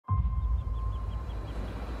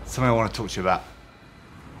Something I want to talk to you about.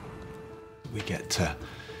 We get to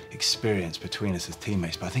experience between us as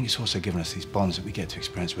teammates, but I think it's also given us these bonds that we get to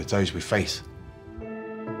experience with those we face.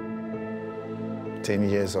 10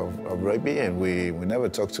 years of rugby and we never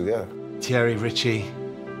talked together. Thierry, Richie,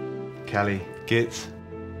 Callie, Git.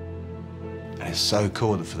 And it's so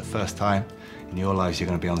cool that for the first time in your lives, you're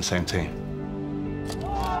going to be on the same team.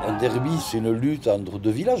 Un derby, c'est une lutte entre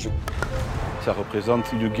deux villages. Ça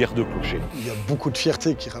représente une guerre de clochers. Il y a beaucoup de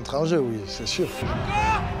fierté qui rentre en jeu, oui, c'est sûr.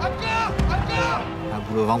 La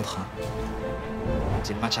boule au ventre.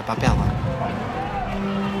 C'est le match à pas perdre.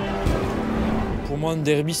 Pour moi, un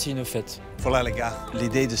derby, c'est une fête. Voilà les gars,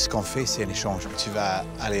 l'idée de ce qu'on fait, c'est un échange. Tu vas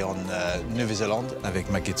aller en Nouvelle-Zélande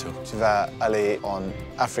avec Magito. Tu vas aller en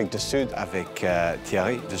Afrique du Sud avec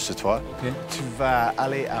Thierry de Societe. Okay. Tu vas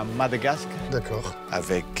aller à Madagascar. D'accord.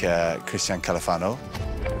 Avec Christian Calafano.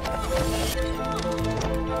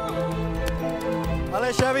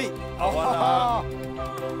 Allez, Xavi! Voilà.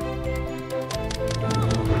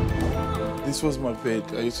 This was my bed.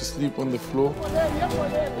 I used to sleep on the floor.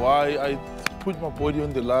 Why I put my body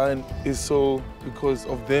on the line is so because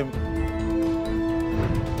of them.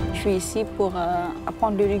 Je suis ici pour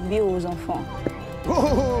apprendre le rugby aux enfants.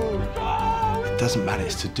 It doesn't matter,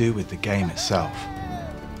 it's to do with the game itself.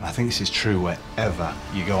 And I think this is true wherever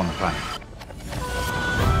you go on the planet.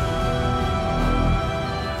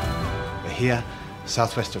 But here,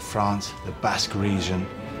 southwest of France, the Basque region,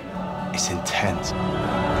 it's intense.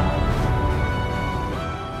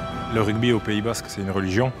 Le rugby au Pays Basque, c'est une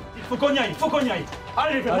religion. Il faut qu'on y aille, il faut qu'on y aille.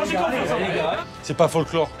 Allez les gars, moi j'ai confiance en vous. C'est pas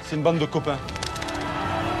folklore, c'est une bande de copains.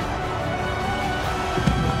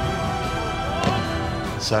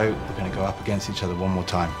 So, we're going to go up against each other one more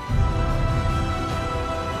time.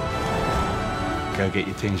 Go get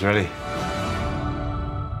your teams ready.